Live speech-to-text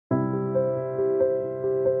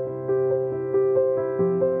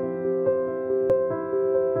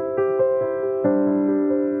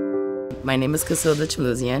My name is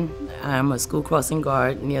Casilda. I'm a school crossing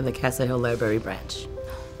guard near the Castle Hill Library branch.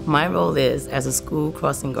 My role is, as a school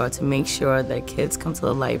crossing guard, to make sure that kids come to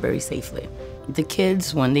the library safely. The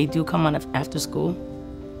kids, when they do come on after school,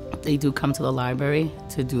 they do come to the library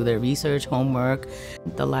to do their research, homework.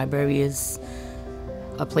 The library is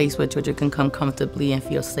a place where children can come comfortably and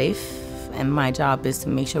feel safe. And my job is to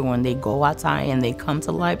make sure when they go outside and they come to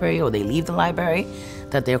the library or they leave the library,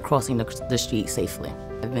 that they're crossing the street safely.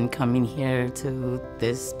 I've been coming here to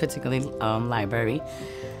this particular library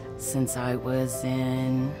since I was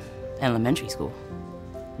in elementary school,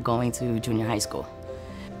 going to junior high school.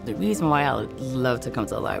 The reason why I love to come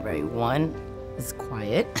to the library, one, it's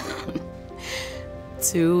quiet.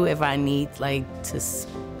 Two, if I need to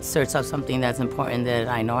search up something that's important that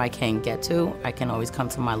I know I can't get to, I can always come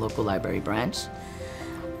to my local library branch.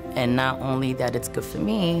 And not only that it's good for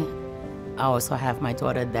me, I also have my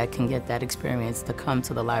daughter that can get that experience to come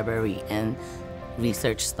to the library and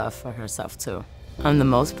research stuff for herself too. I'm the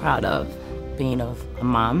most proud of being a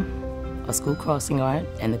mom, a school crossing guard,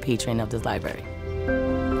 and the patron of this library.